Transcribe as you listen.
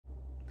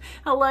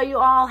Hello you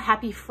all,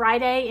 happy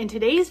Friday. In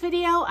today's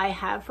video, I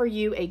have for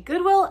you a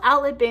Goodwill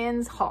Outlet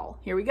Bins haul.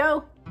 Here we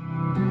go.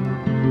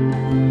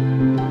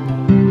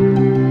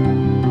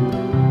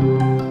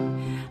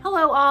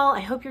 Hello all, I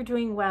hope you're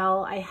doing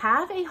well. I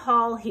have a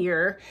haul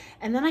here,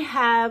 and then I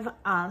have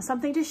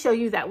something to show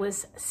you that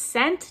was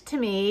sent to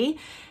me,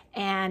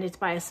 and it's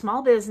by a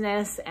small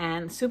business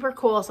and super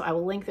cool, so I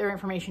will link their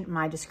information in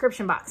my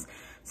description box.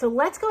 So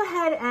let's go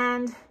ahead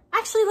and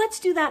actually, let's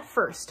do that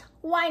first.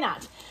 Why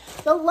not?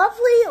 The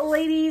lovely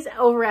ladies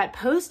over at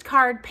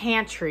Postcard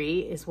Pantry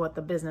is what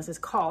the business is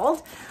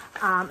called,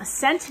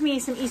 sent me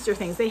some Easter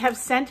things. They have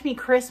sent me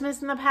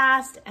Christmas in the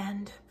past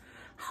and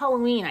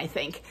Halloween, I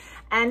think.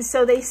 And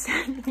so they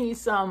sent me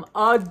some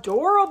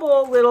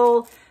adorable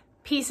little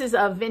pieces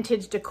of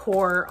vintage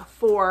decor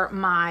for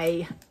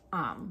my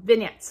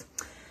vignettes.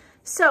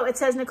 So it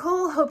says,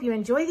 Nicole, hope you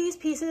enjoy these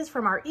pieces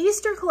from our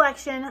Easter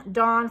collection,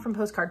 Dawn from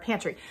Postcard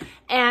Pantry.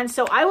 And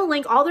so I will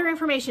link all their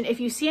information.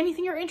 If you see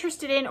anything you're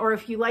interested in, or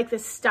if you like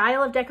this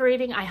style of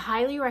decorating, I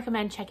highly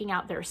recommend checking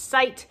out their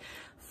site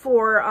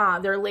for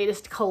their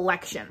latest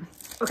collection.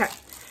 Okay,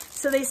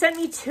 so they sent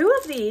me two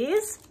of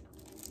these,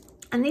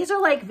 and these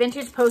are like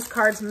vintage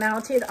postcards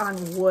mounted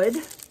on wood.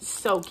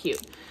 So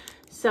cute.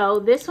 So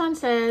this one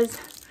says,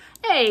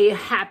 "Hey,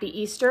 happy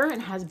Easter,"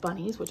 and has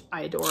bunnies, which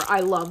I adore.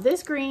 I love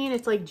this green.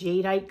 It's like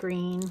jadeite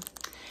green.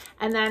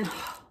 And then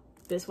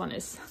this one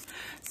is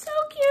so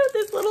cute.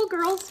 This little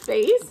girl's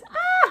face.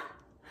 Ah!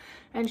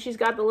 And she's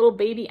got the little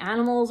baby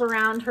animals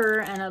around her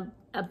and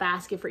a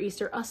basket for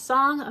Easter. A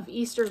song of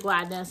Easter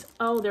gladness.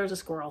 Oh, there's a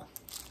squirrel.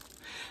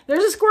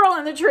 There's a squirrel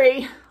in the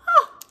tree.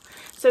 Oh.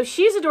 So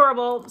she's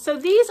adorable. So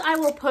these I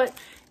will put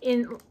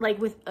in like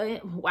with,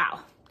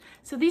 wow.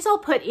 So these I'll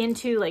put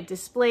into like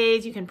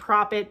displays. You can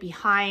prop it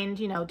behind,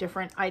 you know,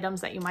 different items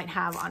that you might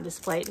have on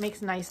display. It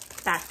makes a nice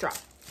backdrop.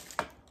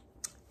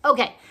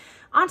 Okay,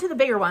 on to the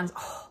bigger ones.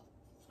 Oh,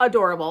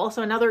 adorable.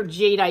 So another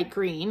jadeite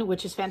green,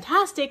 which is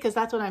fantastic because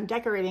that's what I'm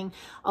decorating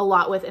a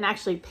lot with, and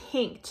actually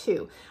pink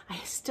too. I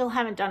still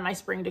haven't done my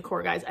spring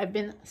decor, guys. I've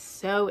been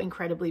so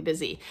incredibly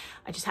busy.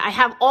 I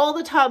have all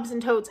the tubs and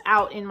totes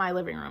out in my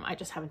living room. I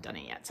just haven't done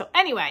it yet. So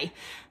anyway,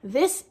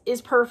 this is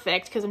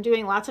perfect because I'm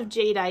doing lots of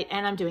jadeite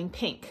and I'm doing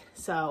pink.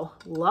 So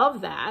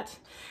love that.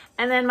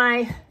 And then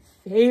my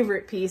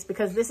favorite piece,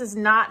 because this is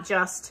not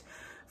just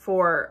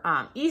for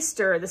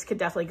Easter, this could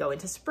definitely go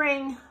into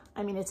spring.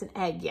 I mean, it's an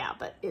egg, yeah,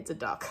 but it's a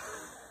duck.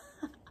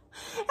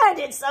 And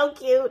it's so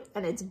cute,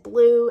 and it's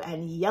blue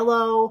and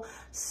yellow.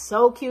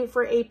 So cute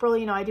for April.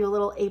 You know, I do a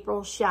little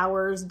April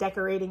showers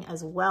decorating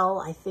as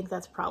well. I think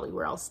that's probably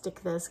where I'll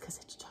stick this because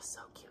it's just so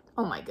cute.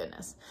 Oh my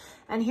goodness.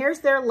 And here's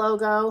their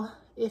logo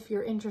if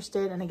you're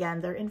interested. And again,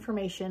 their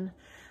information.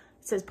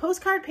 It says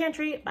Postcard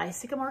Pantry by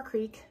Sycamore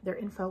Creek. Their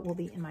info will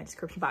be in my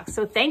description box.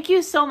 So thank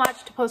you so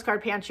much to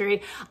Postcard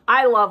Pantry.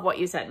 I love what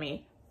you sent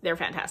me. They're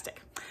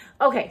fantastic.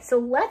 Okay, so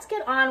let's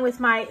get on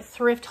with my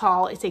thrift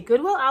haul. It's a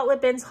Goodwill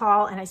Outlet Bins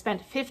haul, and I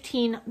spent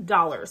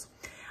 $15.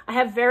 I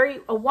have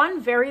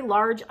one very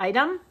large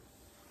item,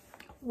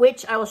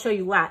 which I will show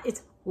you that.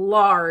 It's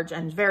large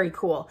and very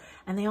cool,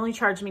 and they only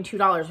charged me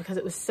 $2 because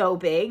it was so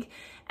big,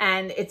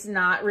 and it's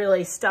not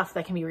really stuff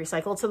that can be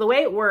recycled. So the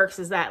way it works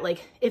is that,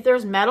 like, if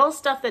there's metal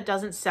stuff that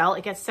doesn't sell,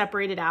 it gets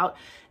separated out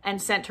and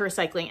sent to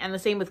recycling, and the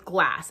same with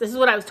glass. This is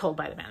what I was told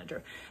by the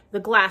manager. The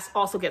glass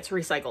also gets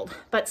recycled,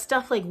 but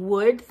stuff like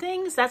wood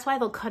things, that's why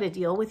they'll cut a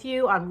deal with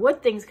you on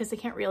wood things, because they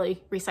can't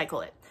really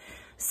recycle it.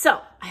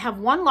 So I have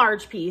one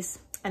large piece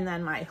and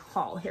then my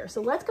haul here. So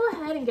let's go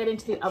ahead and get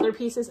into the other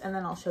pieces, and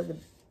then I'll show the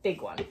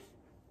big one.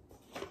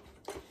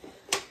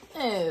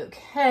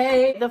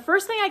 Okay, the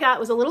first thing I got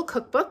was a little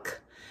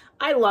cookbook.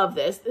 I love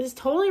this. This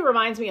totally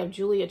reminds me of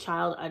Julia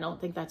Child. I don't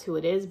think that's who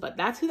it is, but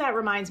that's who that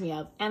reminds me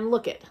of. And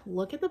look at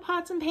the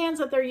pots and pans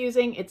that they're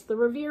using. It's the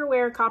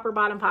Revereware copper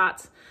bottom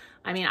pots.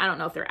 I mean, I don't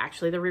know if they're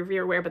actually the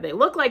Revereware, but they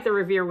look like the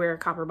Revereware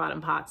copper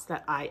bottom pots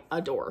that I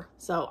adore.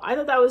 So I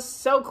thought that was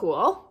so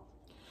cool.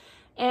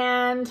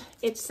 And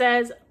it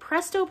says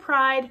Presto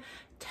Pride,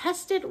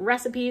 tested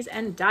recipes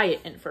and diet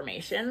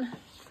information.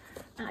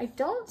 And I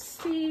don't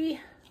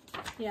see,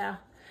 yeah,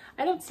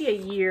 I don't see a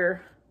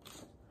year.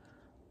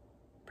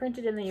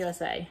 Printed in the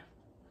USA.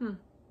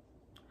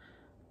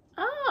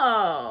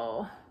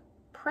 Oh,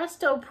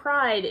 Presto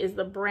Pride is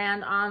the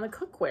brand on the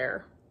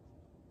cookware.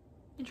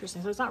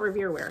 Interesting. So it's not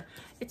Revereware.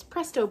 It's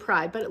Presto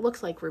Pride, but it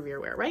looks like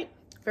Revereware, right?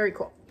 Very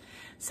cool.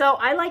 So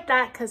I like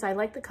that because I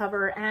like the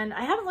cover, and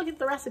I haven't looked at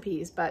the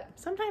recipes, but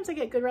sometimes I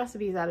get good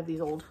recipes out of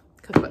these old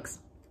cookbooks.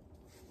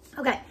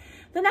 Okay,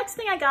 the next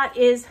thing I got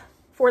is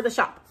for the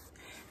shop,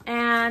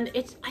 and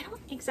I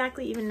don't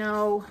exactly even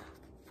know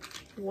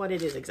what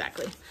it is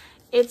exactly.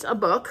 It's a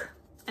book,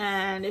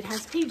 and it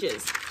has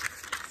pages.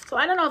 So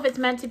I don't know if it's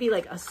meant to be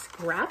like a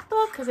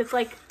scrapbook, because it's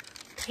like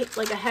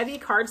a heavy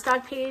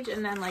cardstock page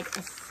and then like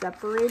a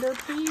separator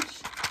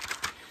page.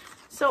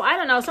 So I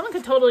don't know, someone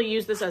could totally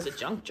use this as a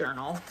junk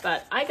journal,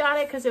 but I got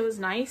it because it was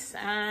nice,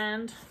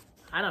 and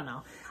I don't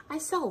know. I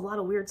sell a lot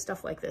of weird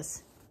stuff like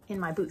this in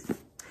my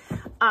booth.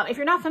 if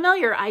you're not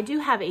familiar, I do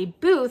have a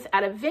booth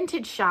at a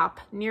vintage shop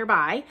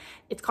nearby.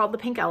 It's called the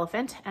Pink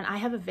Elephant, and I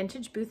have a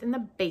vintage booth in the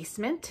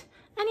basement.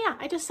 And yeah,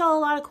 I just sell a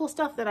lot of cool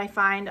stuff that I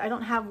find. I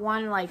don't have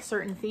one like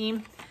certain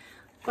theme,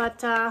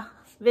 but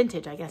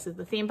vintage, I guess, is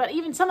the theme. But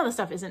even some of the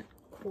stuff isn't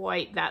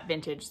quite that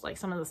vintage. Like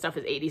some of the stuff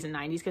is 80s and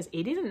 90s, because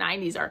 80s and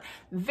 90s are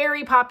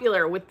very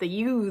popular with the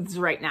youths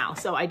right now.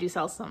 So I do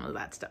sell some of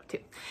that stuff too.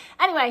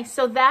 Anyway,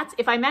 so that's,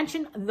 if I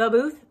mention the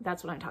booth,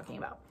 that's what I'm talking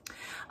about.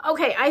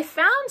 Okay, I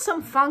found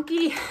some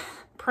funky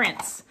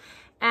prints,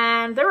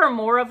 and there were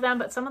more of them,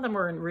 but some of them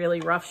were in really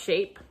rough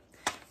shape.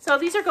 So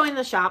these are going to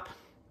the shop.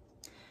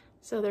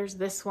 So there's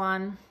this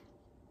one.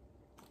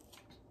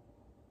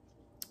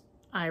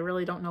 I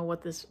really don't know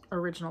what this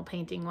original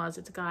painting was.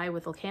 It's a guy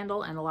with a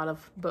candle and a lot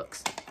of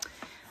books.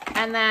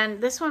 And then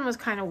this one was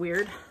kind of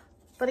weird,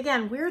 but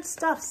again, weird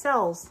stuff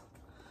sells.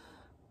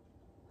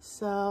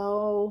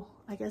 So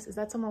I guess, is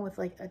that someone with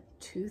like a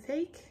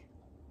toothache?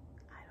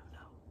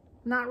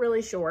 Not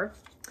really sure.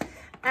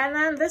 And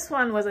then this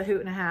one was a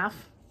hoot and a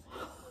half.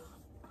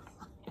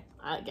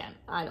 Again,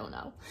 I don't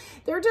know.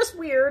 They're just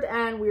weird,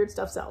 and weird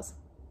stuff sells.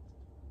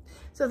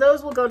 So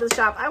those will go to the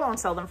shop. I won't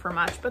sell them for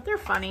much, but they're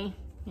funny.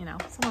 You know,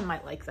 someone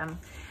might like them.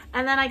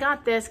 And then I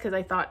got this because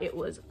I thought it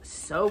was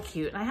so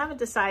cute. And I haven't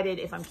decided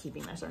if I'm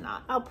keeping this or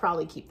not. I'll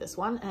probably keep this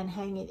one and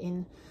hang it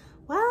in,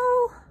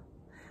 well,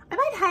 I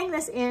might hang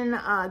this in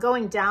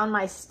going down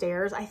my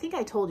stairs. I think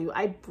I told you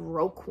I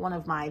broke one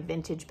of my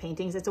vintage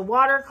paintings. It's a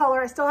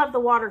watercolor. I still have the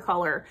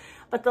watercolor,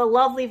 but the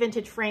lovely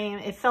vintage frame,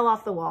 it fell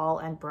off the wall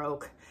and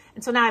broke.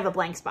 And so now I have a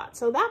blank spot.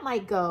 So that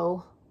might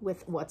go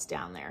with what's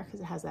down there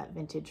because it has that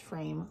vintage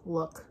frame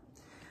look.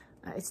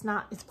 It's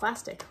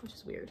plastic, which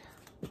is weird.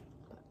 But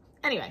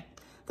anyway,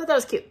 thought that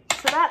was cute.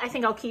 So that I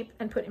think I'll keep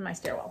and put in my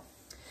stairwell.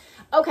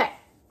 Okay,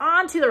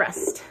 on to the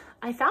rest.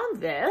 I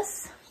found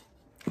this,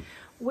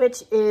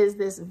 which is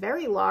this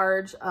very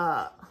large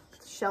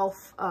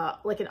shelf,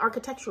 like an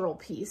architectural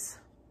piece.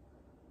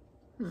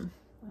 I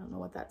don't know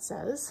what that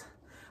says,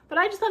 but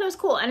I just thought it was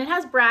cool. And it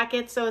has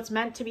brackets, so it's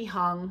meant to be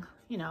hung,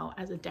 you know,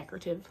 as a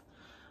decorative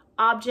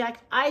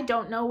object. I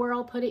don't know where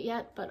I'll put it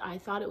yet, but I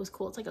thought it was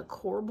cool. It's like a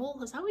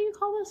corbel. Is that what you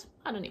call this?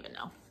 I don't even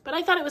know, but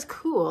I thought it was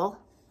cool,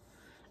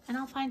 and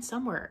I'll find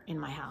somewhere in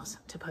my house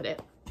to put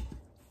it.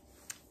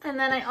 And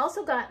then I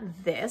also got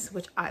this,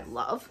 which I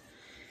love.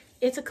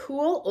 It's a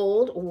cool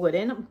old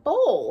wooden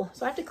bowl.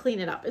 So I have to clean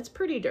it up. It's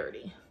pretty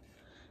dirty.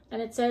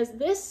 And it says,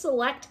 this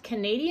select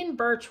Canadian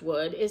birch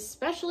wood is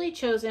specially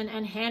chosen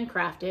and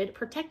handcrafted,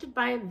 protected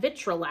by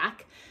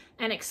vitrolac.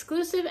 An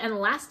exclusive and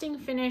lasting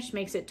finish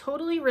makes it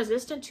totally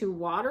resistant to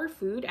water,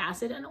 food,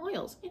 acid, and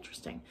oils.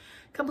 Interesting.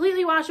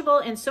 Completely washable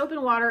in soap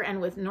and water,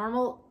 and with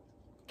normal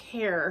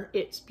care,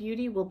 its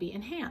beauty will be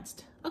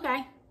enhanced.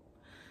 Okay.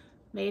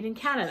 Made in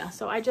Canada.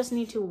 So I just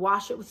need to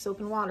wash it with soap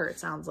and water, it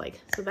sounds like.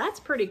 So that's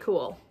pretty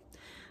cool.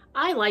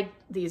 I like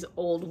these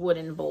old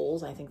wooden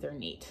bowls. I think they're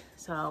neat.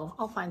 So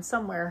I'll find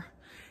somewhere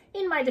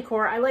in my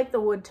decor. I like the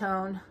wood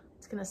tone.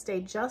 It's gonna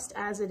stay just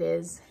as it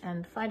is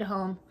and find a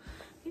home,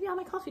 maybe on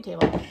my coffee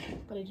table,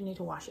 but I do need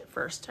to wash it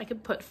first. I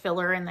could put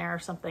filler in there or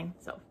something.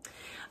 So,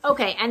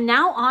 okay, and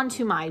now on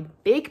to my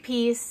big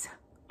piece.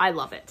 I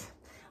love it.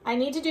 I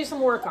need to do some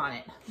work on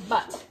it,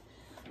 but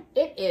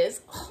it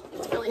is, oh,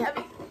 it's really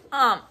heavy.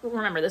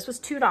 Remember, this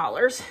was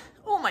 $2.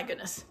 Oh my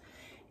goodness.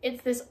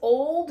 It's this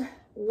old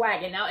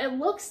wagon. Now it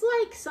looks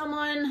like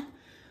someone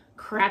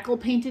crackle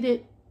painted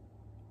it.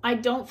 I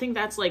don't think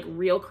that's like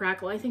real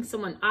crackle. I think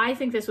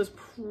this was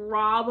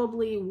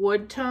probably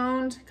wood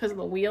toned because of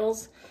the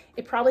wheels.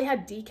 It probably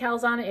had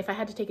decals on it. If I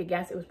had to take a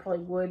guess, it was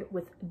probably wood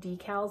with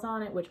decals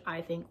on it, which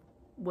I think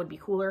would be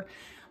cooler.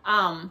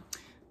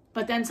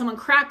 But then someone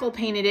crackle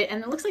painted it,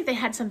 and it looks like they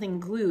had something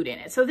glued in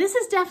it. So this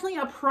is definitely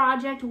a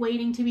project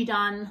waiting to be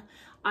done.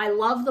 I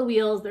love the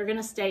wheels. They're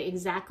gonna stay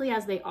exactly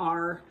as they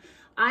are.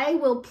 I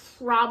will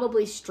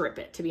probably strip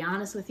it, to be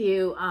honest with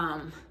you.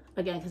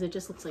 Again, because it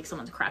just looks like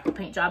someone's crackle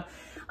paint job.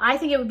 I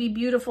think it would be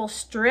beautiful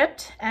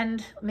stripped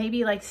and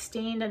maybe like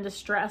stained and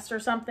distressed or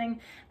something,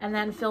 and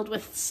then filled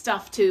with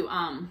stuff to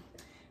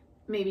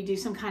maybe do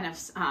some kind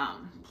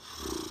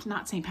of,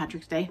 not St.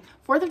 Patrick's Day,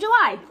 4th of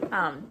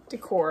July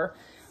decor.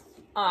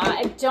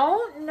 I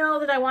don't know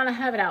that I want to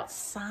have it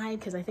outside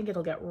because I think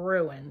it'll get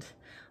ruined,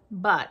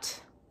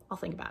 but I'll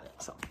think about it.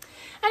 So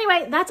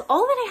anyway, that's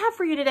all that I have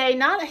for you today.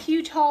 Not a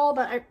huge haul,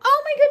 but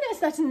oh my goodness,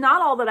 that's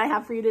not all that I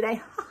have for you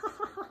today.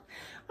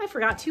 I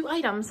forgot 2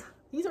 items.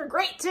 These are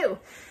great too.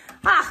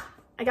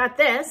 I got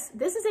this.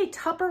 This is a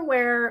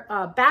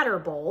Tupperware batter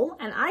bowl,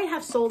 and I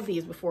have sold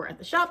these before at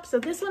the shop. So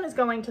this one is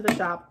going to the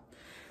shop.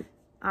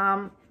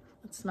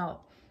 Let's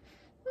smell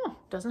it. Oh,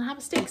 doesn't have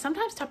a stink.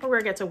 Sometimes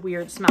Tupperware gets a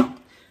weird smell,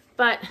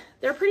 but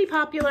they're pretty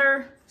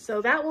popular.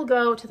 So that will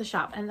go to the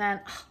shop. And then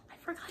I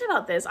forgot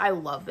about this. I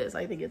love this.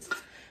 I think it's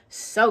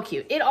so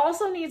cute. It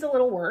also needs a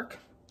little work.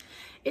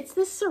 It's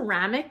this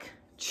ceramic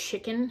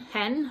chicken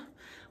hen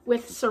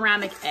with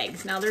ceramic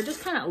eggs. Now they're just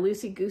kind of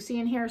loosey-goosey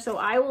in here, so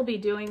I will be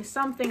doing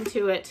something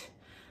to it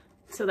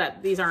so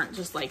that these aren't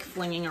just like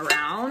flinging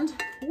around.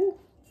 Ooh,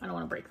 I don't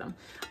want to break them.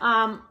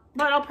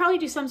 but I'll probably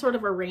do some sort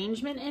of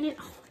arrangement in it.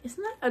 Oh,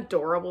 isn't that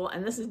adorable?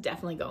 And this is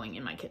definitely going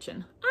in my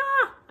kitchen.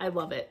 Ah, I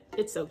love it.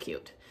 It's so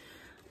cute.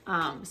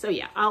 So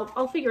yeah,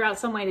 I'll figure out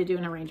some way to do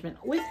an arrangement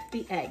with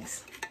the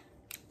eggs.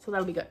 So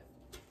that'll be good.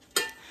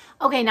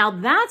 Okay, now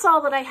that's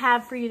all that I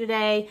have for you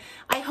today.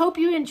 I hope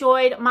you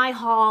enjoyed my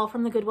haul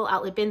from the Goodwill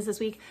Outlet Bins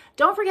this week.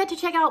 Don't forget to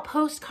check out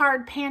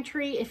Postcard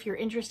Pantry. If you're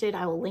interested,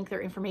 I will link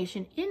their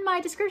information in my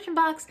description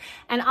box.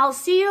 And I'll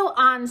see you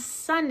on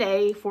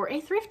Sunday for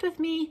a thrift with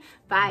me.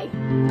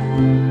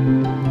 Bye.